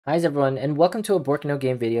Hi everyone, and welcome to a Bork No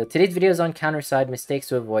Game video. Today's video is on Counterside, mistakes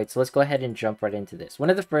to avoid, so let's go ahead and jump right into this. One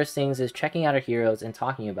of the first things is checking out our heroes and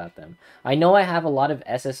talking about them. I know I have a lot of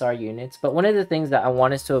SSR units, but one of the things that I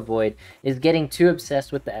want us to avoid is getting too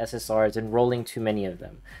obsessed with the SSRs and rolling too many of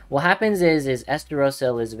them. What happens is Esterosa,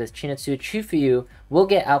 Elizabeth, Chinatsu, Chufuyu will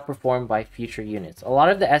get outperformed by future units. A lot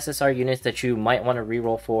of the SSR units that you might want to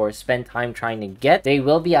reroll for or spend time trying to get, they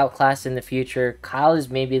will be outclassed in the future. Kyle is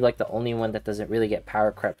maybe like the only one that doesn't really get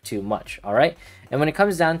power crept too much. All right, and when it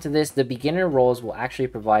comes down to this, the beginner rolls will actually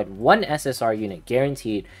provide one SSR unit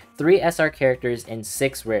guaranteed, 3 SR characters, and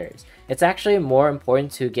 6 rares. It's actually more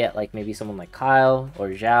important to get like maybe someone like Kyle or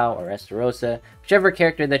Zhao or Esterosa, whichever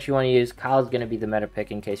character that you want to use. Kyle's going to be the meta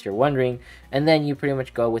pick in case you're wondering, and then you pretty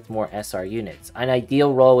much go with more SR units. An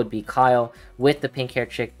ideal role would be Kyle with the pink hair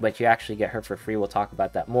chick, but you actually get her for free. We'll talk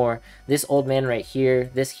about that more. This old man right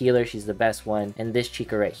here, this healer, she's the best one, and this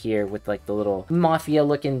chica right here with like the little mafia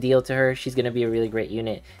looking deal to her, she's going to be a really great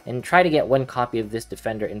unit. And try to get one copy of this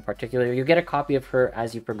defender in particular. You get a copy of her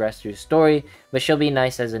as you progress through story, but she'll be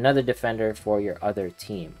nice as another defender for your other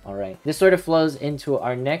team. All right, this sort of flows into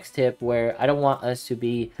our next tip, where I don't want us to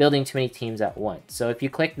be building too many teams at once. So if you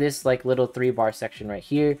click this like little 3-bar section right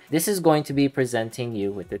here, this is going to be presenting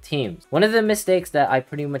you with the teams. One of the mistakes that I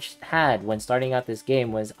pretty much had when starting out this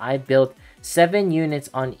game was I built 7 units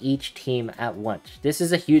on each team at once. This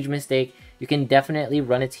is a huge mistake. You can definitely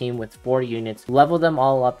run a team with 4 units, level them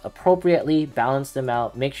all up appropriately, balance them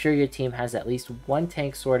out, make sure your team has at least 1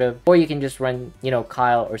 tank sort of, or you can just run, you know,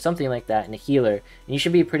 Kyle or something like that and a healer, and you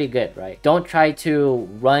should be pretty good, right? Don't try to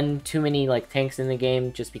run too many like tanks in the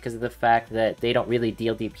game just because of the fact that they don't really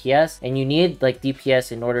deal DPS, and you need like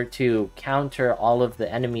DPS in order to counter all of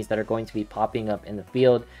the enemies that are going to be popping up in the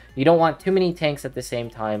field. You don't want too many tanks at the same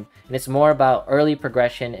time, and it's more about early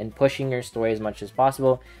progression and pushing your story as much as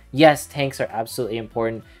possible. Yes, tanks are absolutely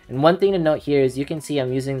important, and one thing to note here is you can see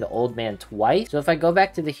I'm using the old man twice. So if I go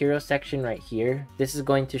back to the hero section right here, this is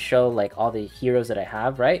going to show like all the heroes that I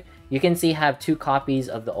have, right? You can see I have 2 copies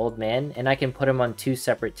of the old man, and I can put them on 2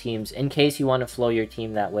 separate teams in case you want to flow your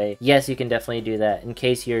team that way. Yes, you can definitely do that in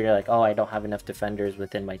case you're like, oh, I don't have enough defenders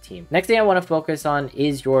within my team. Next thing I want to focus on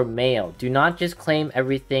is your mail. Do not just claim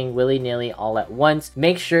everything willy-nilly all at once.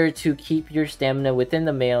 Make sure to keep your stamina within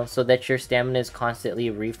the mail so that your stamina is constantly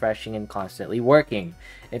refreshing and constantly working.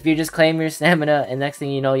 If you just claim your stamina and next thing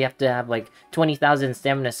you know you have to have like 20,000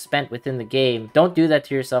 stamina spent within the game, don't do that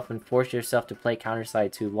to yourself and force yourself to play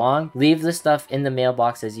Counterside too long. Leave the stuff in the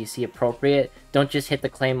mailbox as you see appropriate. Don't just hit the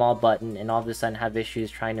claim all button and all of a sudden have issues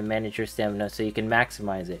trying to manage your stamina so you can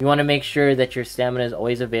maximize it. You want to make sure that your stamina is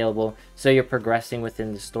always available so you're progressing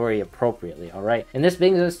within the story appropriately, alright? And this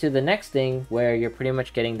brings us to the next thing, where you're pretty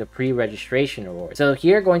much getting the pre-registration rewards. So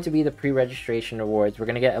here are going to be the pre-registration rewards. We're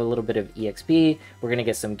going to get a little bit of EXP, we're going to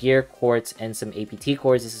get some gear, quartz, and some APT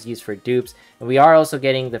cores. This is used for dupes. And we are also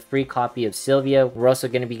getting the free copy of Sylvia. We're also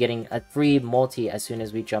going to be getting a free multi as soon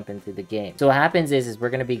as we jump into the game. So what happens is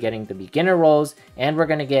we're going to be getting the beginner roles, and we're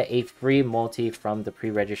going to get a free multi from the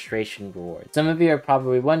pre-registration reward. Some of you are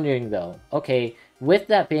probably wondering though, okay, with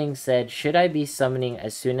that being said, should I be summoning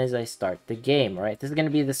as soon as I start the game, right? This is going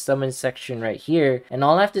to be the summon section right here. And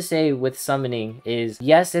all I have to say with summoning is,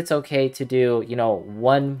 yes, it's okay to do, you know,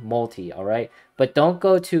 1 multi, all right? But don't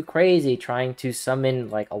go too crazy trying to summon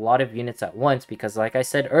like a lot of units at once, because like I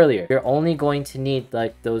said earlier, you're only going to need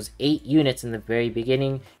like those 8 units in the very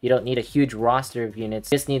beginning. You don't need a huge roster of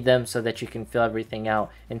units. You just need them so that you can fill everything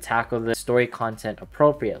out and tackle the story content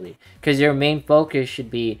appropriately. Because your main focus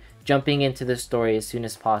should be jumping into the story as soon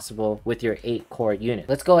as possible with your 8 core units.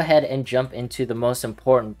 Let's go ahead and jump into the most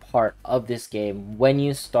important part of this game when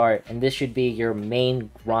you start, and this should be your main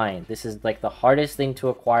grind. This is like the hardest thing to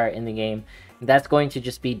acquire in the game. That's going to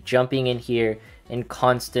just be jumping in here and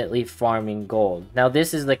constantly farming gold. Now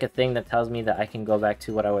this is like a thing that tells me that I can go back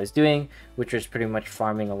to what I was doing, which was pretty much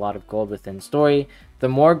farming a lot of gold within story. The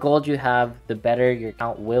more gold you have, the better your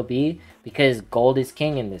count will be, because gold is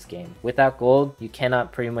king in this game. Without gold, you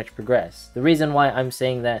cannot pretty much progress. The reason why I'm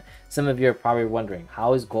saying that, some of you are probably wondering,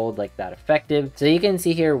 how is gold like that effective? So you can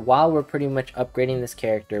see here, while we're pretty much upgrading this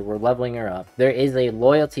character, we're leveling her up, there is a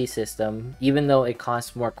loyalty system. Even though it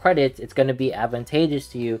costs more credits, it's going to be advantageous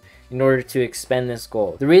to you in order to expend this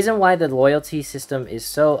gold. The reason why the loyalty system is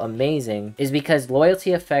so amazing is because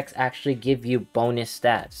loyalty effects actually give you bonus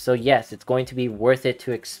stats. So yes, it's going to be worth it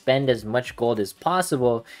to expend as much gold as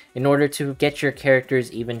possible in order to get your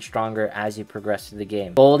characters even stronger as you progress through the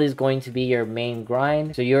game. Gold is going to be your main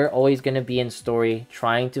grind, so you're always going to be in story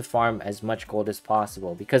trying to farm as much gold as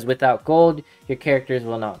possible, because without gold, your characters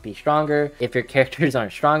will not be stronger. If your characters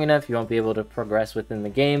aren't strong enough, you won't be able to progress within the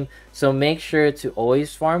game. So make sure to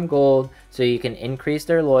always farm gold so you can increase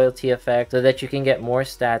their loyalty effect so that you can get more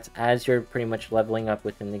stats as you're pretty much leveling up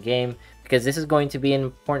within the game, because this is going to be an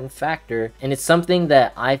important factor. And it's something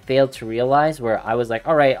that I failed to realize, where I was like,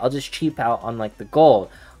 all right, I'll just cheap out on like the gold.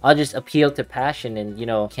 I'll just appeal to passion and, you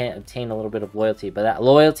know, can't obtain a little bit of loyalty. But that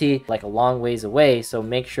loyalty, like, a long ways away. So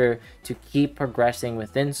make sure to keep progressing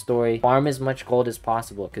within story. Farm as much gold as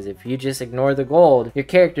possible, because if you just ignore the gold, your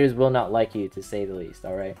characters will not like you, to say the least.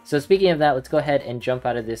 All right. So speaking of that, let's go ahead and jump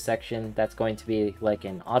out of this section. That's going to be like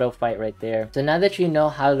an auto fight right there. So now that you know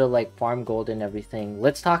how to like farm gold and everything,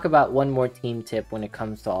 let's talk about one more team tip when it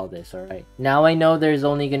comes to all this. All right. Now I know there's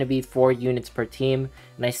only going to be 4 units per team,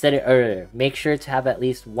 and I said it earlier. Make sure to have at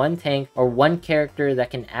least one tank or one character that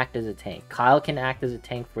can act as a tank. Kyle can act as a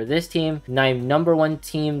tank for this team. My number 1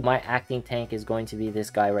 team, my acting tank, is going to be this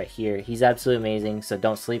guy right here. He's absolutely amazing, so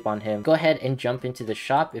don't sleep on him. Go ahead and jump into the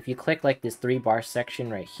shop. If you click like this 3-bar section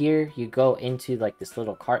right here, you go into like this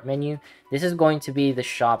little cart menu. This is going to be the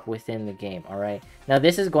shop within the game. All right, now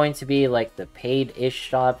this is going to be like the paid-ish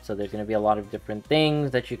shop, so there's going to be a lot of different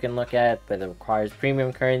things that you can look at, but it requires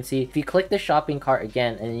premium currency. If you click the shopping cart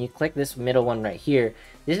again and then you click this middle one right here,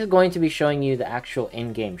 this is going to be showing you the actual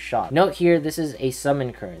in-game shop. Note here, this is a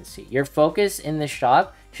summon currency. Your focus in the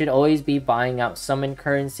shop should always be buying out summon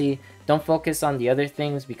currency. Don't focus on the other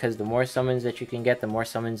things, because the more summons that you can get, the more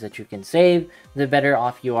summons that you can save, the better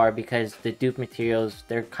off you are, because the dupe materials,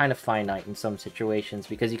 they're kind of finite in some situations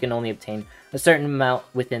because you can only obtain a certain amount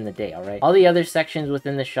within the day. All right, all the other sections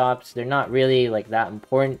within the shops, they're not really like that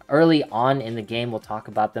important early on in the game. We'll talk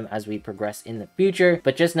about them as we progress in the future,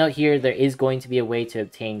 but just note here, there is going to be a way to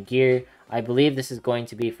obtain gear. I believe this is going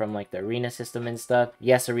to be from like the arena system and stuff.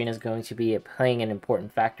 Yes, arena is going to be playing an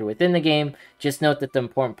important factor within the game. Just note that the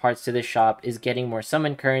important parts to this shop is getting more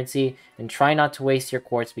summon currency, and try not to waste your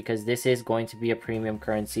quartz, because this is going to be a premium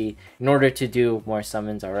currency in order to do more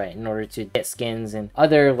summons. All right, in order to get skins and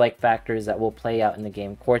other like factors that will play out in the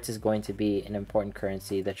game, quartz is going to be an important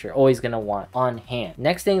currency that you're always going to want on hand.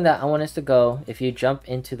 Next thing that I want us to go, if you jump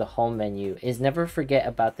into the home menu, is never forget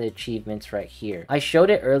about the achievements right here. I showed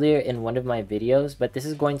it earlier in one of my videos, but this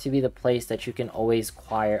is going to be the place that you can always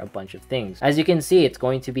acquire a bunch of things. As you can see, it's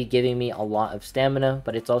going to be giving me a lot of stamina,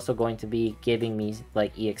 but it's also going to be giving me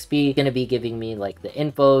like EXP, going to be giving me like the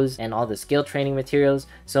infos and all the skill training materials.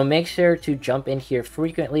 So make sure to jump in here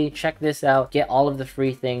frequently, check this out, get all of the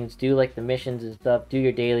free things, do like the missions and stuff, do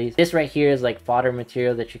your dailies. This right here is like fodder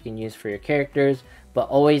material that you can use for your characters, but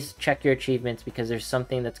always check your achievements, because there's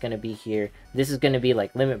something that's going to be here. This is going to be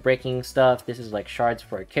like limit breaking stuff. This is like shards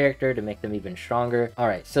for a character to make them even stronger. All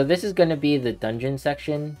right, so this is going to be the dungeon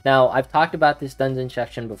section. Now, I've talked about this dungeon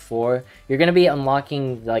section before. You're going to be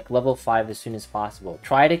unlocking like level 5 as soon as possible.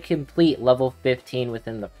 Try to complete level 15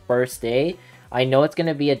 within the first day. I know it's going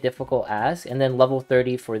to be a difficult ask, and then level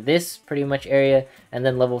 30 for this pretty much area, and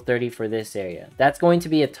then level 30 for this area. That's going to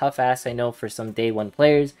be a tough ask, I know, for some day 1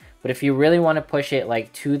 players, but if you really want to push it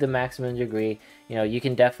like to the maximum degree, you know, you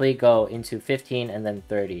can definitely go into 15 and then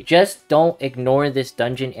 30. Just don't ignore this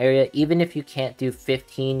dungeon area. Even if you can't do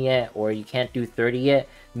 15 yet, or you can't do 30 yet,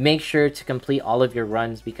 make sure to complete all of your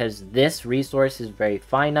runs, because this resource is very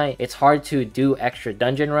finite. It's hard to do extra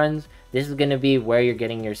dungeon runs. This is going to be where you're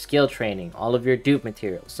getting your skill training, all of your dupe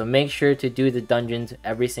materials. So make sure to do the dungeons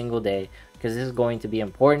every single day, because this is going to be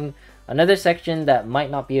important. Another section that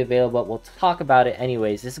might not be available, but we'll talk about it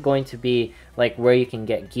anyways. This is going to be like where you can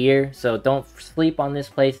get gear. So don't sleep on this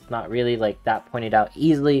place. It's not really like that pointed out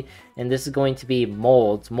easily. And this is going to be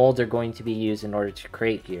molds. Molds are going to be used in order to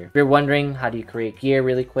create gear. If you're wondering how do you create gear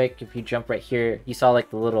really quick, if you jump right here, you saw like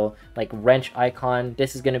the little like wrench icon.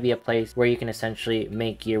 This is going to be a place where you can essentially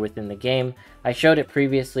make gear within the game. I showed it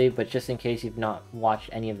previously, but just in case you've not watched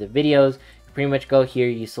any of the videos, pretty much go here,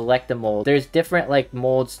 you select the mold. There's different like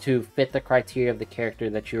molds to fit the criteria of the character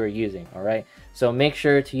that you are using. All right, so make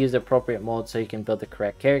sure to use the appropriate mold so you can build the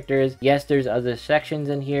correct characters. Yes, there's other sections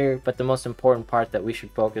in here, but the most important part that we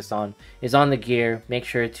should focus on is on the gear. Make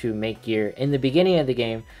sure to make gear in the beginning of the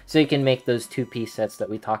game so you can make those 2-piece sets that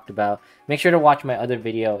we talked about. Make sure to watch my other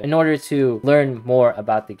video in order to learn more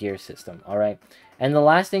about the gear system. All right, and the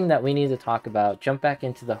last thing that we need to talk about, jump back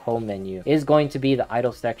into the home menu, is going to be the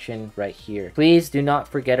idle section right here. Please do not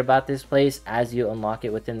forget about this place as you unlock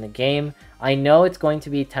it within the game. I know it's going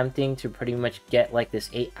to be tempting to pretty much get like this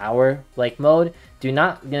 8-hour like mode. Do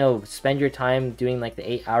not, you know, spend your time doing like the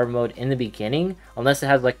 8-hour mode in the beginning, unless it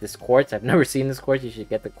has like this quartz. I've never seen this quartz. You should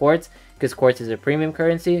get the quartz, because quartz is a premium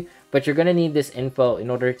currency. but you're going to need this info in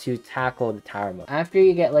order to tackle the tower mode. After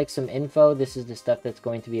you get like some info, this is the stuff that's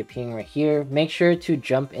going to be appearing right here. Make sure to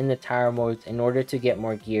jump in the tower modes in order to get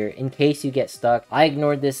more gear in case you get stuck. I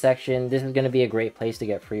ignored this section. This is going to be a great place to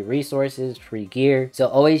get free resources, free gear. So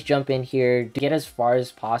always jump in here, get as far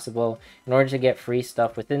as possible in order to get free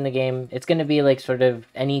stuff within the game. It's going to be like sort of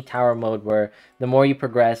any tower mode where the more you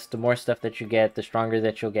progress, the more stuff that you get, the stronger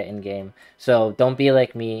that you'll get in game. So don't be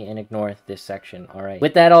like me and ignore this section. All right.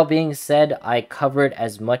 With that all being said, I covered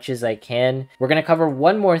as much as I can. We're going to cover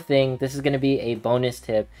one more thing. This is going to be a bonus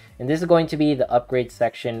tip, and this is going to be the upgrade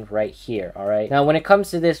section right here. All right. Now, when it comes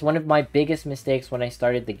to this, one of my biggest mistakes when I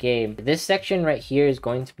started the game, this section right here is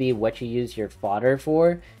going to be what you use your fodder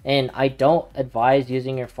for. And I don't advise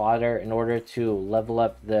using your fodder in order to level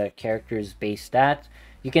up the character's base stats.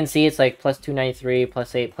 You can see it's like plus 293,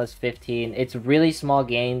 plus 8, plus 15. It's really small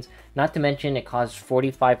gains. Not to mention it costs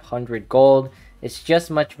 4,500 gold. It's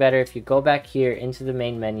just much better if you go back here into the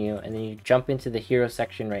main menu and then you jump into the hero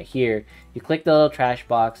section right here. You click the little trash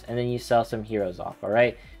box and then you sell some heroes off,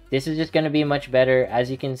 alright? This is just going to be much better.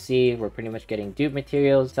 As you can see, we're pretty much getting dupe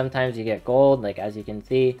materials. Sometimes you get gold, like as you can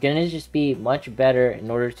see. It's going to just be much better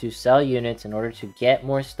in order to sell units, in order to get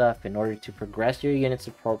more stuff, in order to progress your units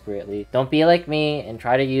appropriately. Don't be like me and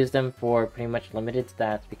try to use them for pretty much limited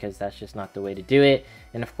stats, because that's just not the way to do it.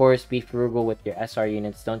 And of course, be frugal with your SR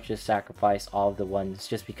units. Don't just sacrifice all of the ones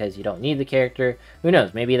just because you don't need the character. Who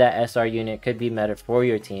knows, maybe that SR unit could be meta for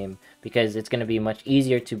your team, because it's going to be much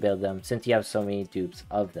easier to build them since you have so many dupes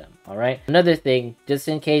of them. Alright, another thing, just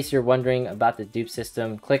in case you're wondering about the dupe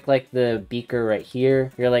system, click like the beaker right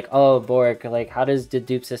here. You're like, oh Bork, like how does the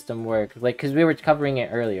dupe system work? Like, because we were covering it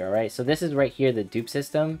earlier, right? So this is right here, the dupe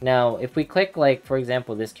system. Now if we click, like for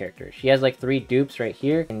example this character, she has like 3 dupes right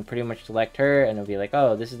here, and pretty much select her and it'll be like,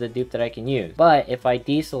 oh, this is the dupe that I can use. But if I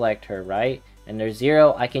deselect her, right, and there's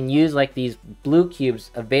 0, I can use like these blue cubes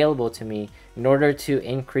available to me in order to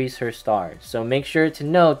increase her stars. So make sure to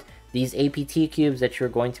note these APT cubes that you're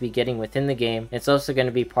going to be getting within the game. It's also going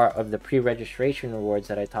to be part of the pre-registration rewards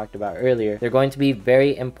that I talked about earlier. They're going to be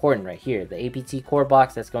very important right here. The APT core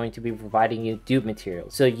box that's going to be providing you dupe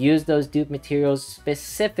materials. So use those dupe materials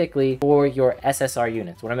specifically for your SSR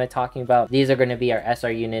units. What am I talking about? These are going to be our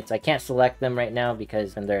SR units. I can't select them right now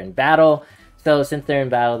because when they're in battle, so since they're in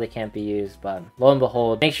battle, they can't be used, but lo and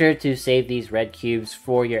behold, make sure to save these red cubes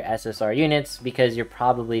for your SSR units, because you're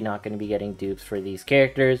probably not going to be getting dupes for these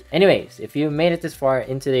characters. Anyways, if you made it this far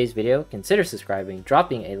in today's video, consider subscribing,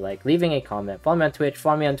 dropping a like, leaving a comment, follow me on Twitch,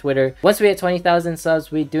 follow me on Twitter. Once we hit 20,000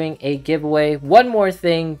 subs, we're doing a giveaway. One more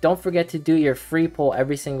thing, don't forget to do your free poll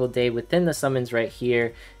every single day within the summons right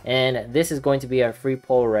here. And this is going to be our free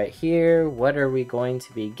poll right here. What are we going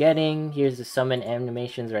to be getting? Here's the summon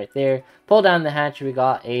animations right there. Pull down the hatch, we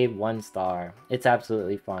got a 1 star. It's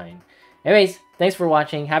absolutely fine. Anyways, thanks for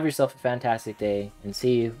watching. Have yourself a fantastic day, and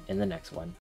see you in the next one.